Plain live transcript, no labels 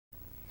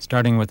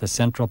starting with a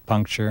central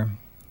puncture,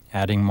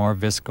 adding more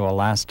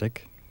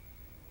viscoelastic,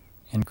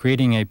 and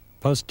creating a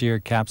posterior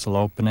capsule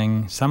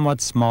opening somewhat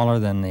smaller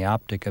than the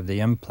optic of the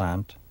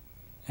implant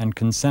and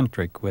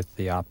concentric with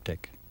the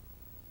optic.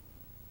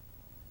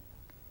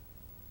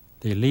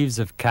 The leaves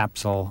of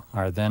capsule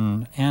are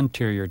then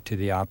anterior to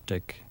the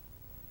optic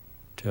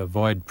to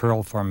avoid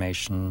pearl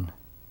formation,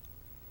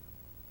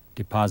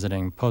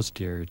 depositing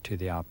posterior to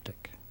the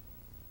optic.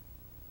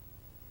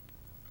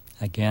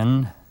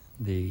 Again,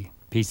 the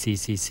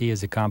PCCC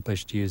is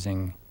accomplished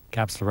using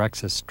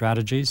capsulorhexis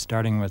strategies,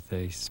 starting with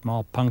a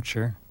small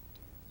puncture,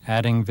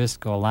 adding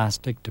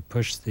viscoelastic to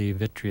push the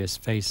vitreous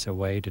face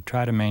away to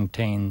try to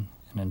maintain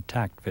an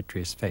intact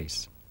vitreous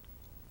face.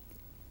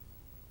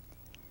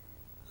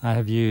 I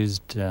have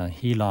used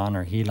Helon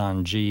or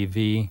Helon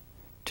GV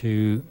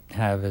to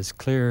have as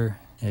clear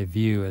a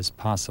view as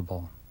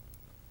possible.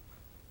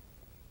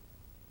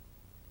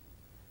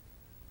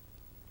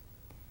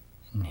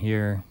 And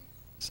here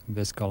some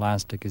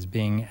viscoelastic is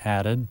being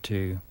added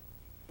to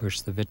push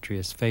the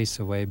vitreous face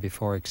away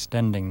before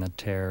extending the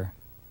tear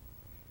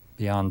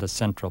beyond the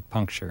central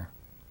puncture.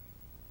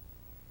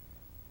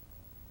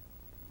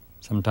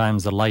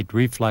 Sometimes the light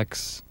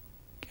reflex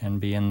can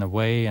be in the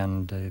way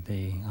and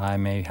the eye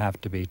may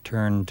have to be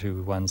turned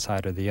to one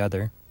side or the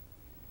other.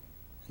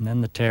 And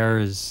then the tear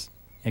is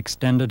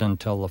extended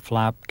until the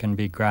flap can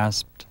be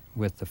grasped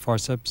with the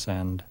forceps,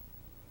 and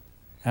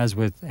as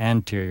with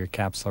anterior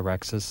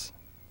capsulorhexis,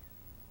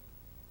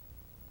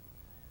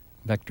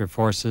 vector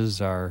forces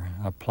are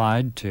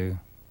applied to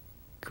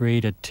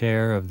create a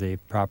tear of the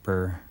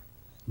proper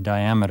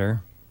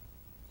diameter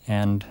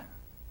and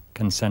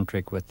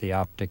concentric with the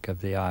optic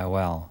of the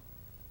IOL.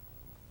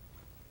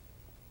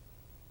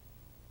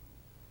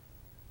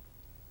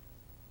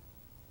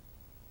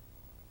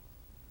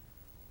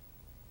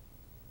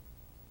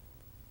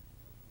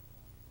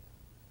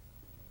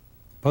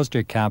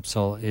 Posterior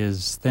capsule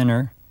is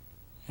thinner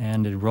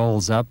and it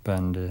rolls up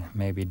and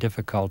may be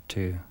difficult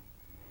to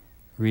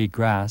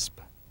re-grasp,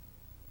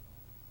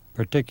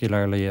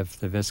 particularly if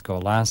the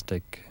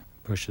viscoelastic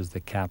pushes the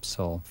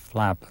capsule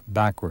flap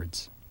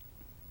backwards.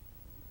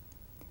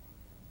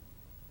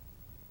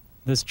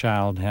 This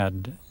child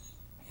had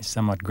a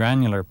somewhat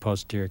granular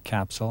posterior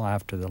capsule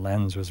after the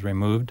lens was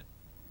removed.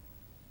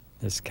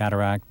 This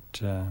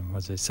cataract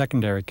was a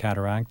secondary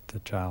cataract. The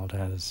child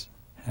has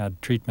had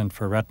treatment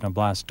for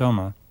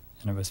retinoblastoma,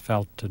 and it was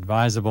felt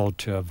advisable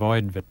to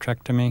avoid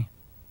vitrectomy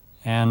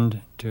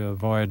and to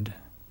avoid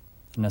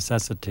the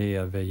necessity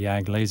of a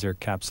YAG laser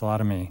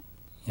capsulotomy,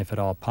 if at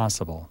all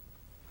possible.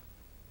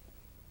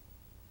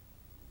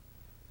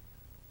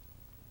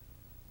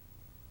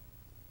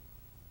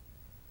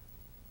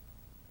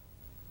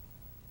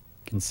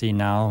 You can see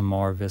now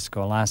more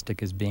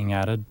viscoelastic is being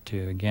added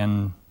to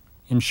again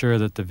ensure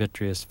that the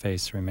vitreous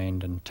face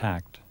remained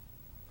intact.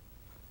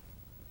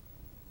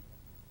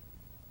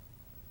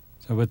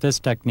 So with this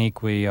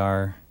technique we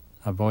are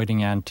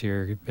avoiding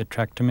anterior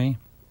vitrectomy,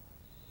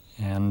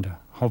 and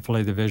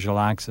hopefully the visual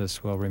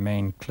axis will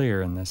remain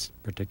clear in this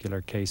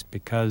particular case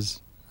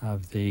because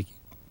of the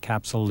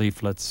capsule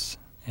leaflets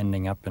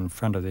ending up in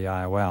front of the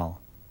IOL.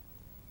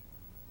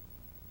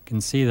 You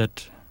can see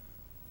that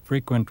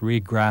frequent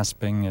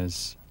re-grasping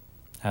is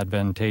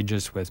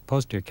advantageous with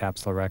posterior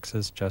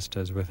capsulorhexis just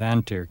as with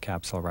anterior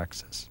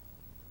capsulorhexis.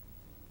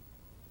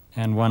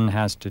 And one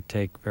has to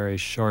take very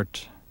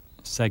short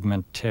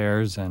segment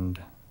tears and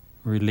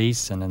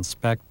release and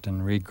inspect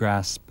and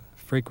re-grasp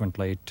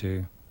frequently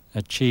to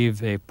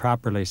achieve a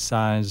properly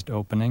sized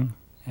opening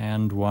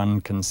and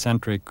one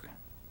concentric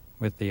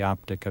with the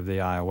optic of the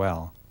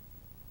IOL.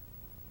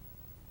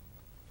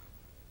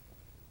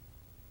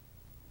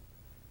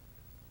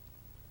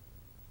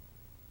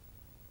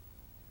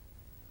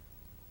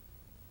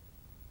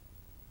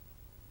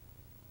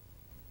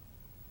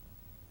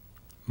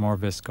 More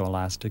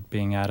viscoelastic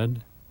being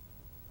added.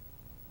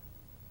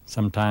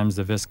 Sometimes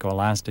the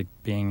viscoelastic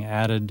being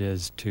added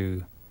is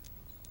to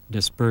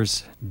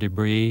disperse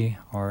debris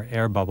or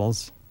air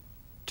bubbles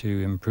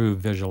to improve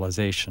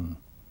visualization.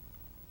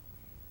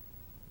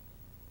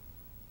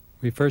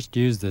 We first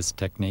used this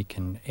technique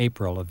in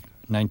April of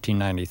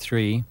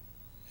 1993,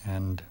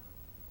 and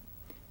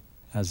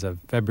as of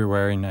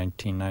February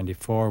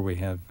 1994 we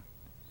have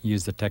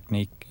used the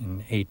technique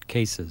in 8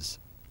 cases.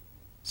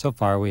 So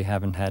far we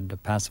haven't had a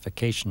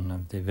pacification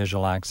of the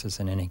visual axis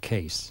in any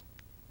case.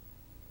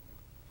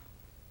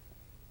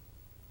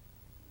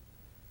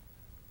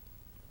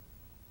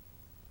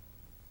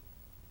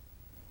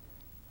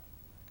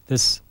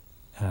 This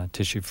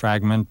tissue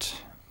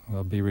fragment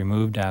will be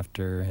removed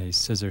after a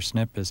scissor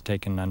snip is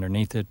taken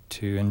underneath it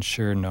to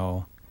ensure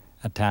no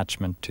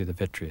attachment to the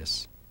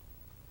vitreous.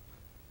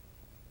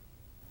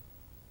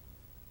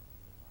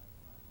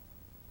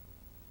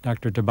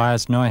 Dr.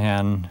 Tobias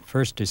Neuhan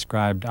first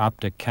described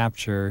optic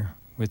capture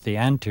with the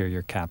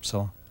anterior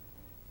capsule.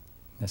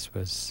 This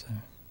was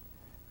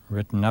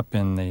written up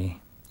in the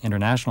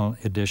international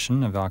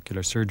edition of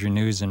Ocular Surgery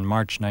News in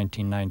March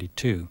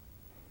 1992.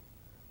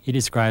 He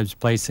describes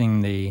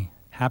placing the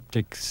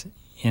haptics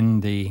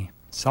in the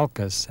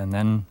sulcus and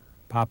then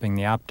popping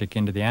the optic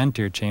into the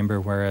anterior chamber,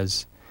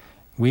 whereas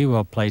we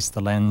will place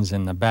the lens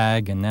in the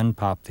bag and then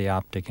pop the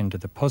optic into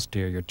the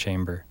posterior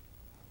chamber.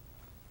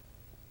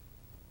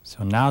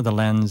 So now the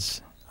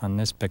lens on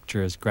this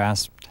picture is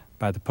grasped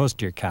by the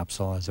posterior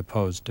capsule as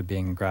opposed to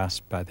being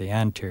grasped by the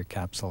anterior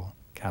capsule,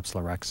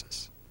 capsular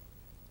rhexis.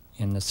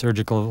 In the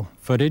surgical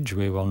footage,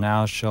 we will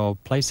now show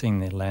placing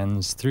the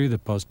lens through the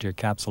posterior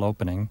capsule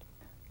opening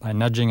by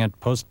nudging it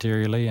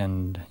posteriorly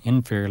and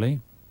inferiorly,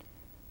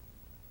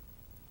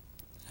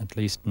 at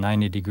least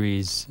 90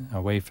 degrees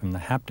away from the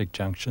haptic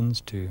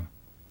junctions to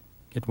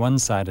get one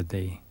side of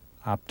the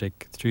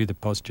optic through the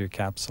posterior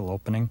capsule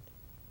opening.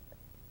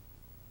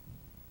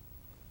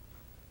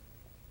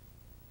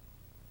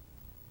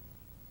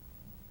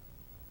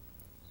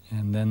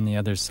 And then the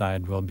other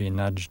side will be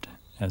nudged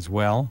as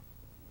well.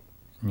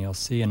 And you'll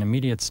see an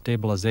immediate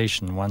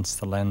stabilization once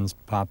the lens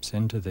pops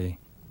into the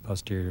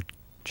posterior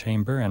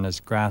chamber and is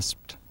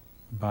grasped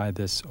by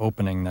this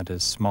opening that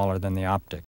is smaller than the optic.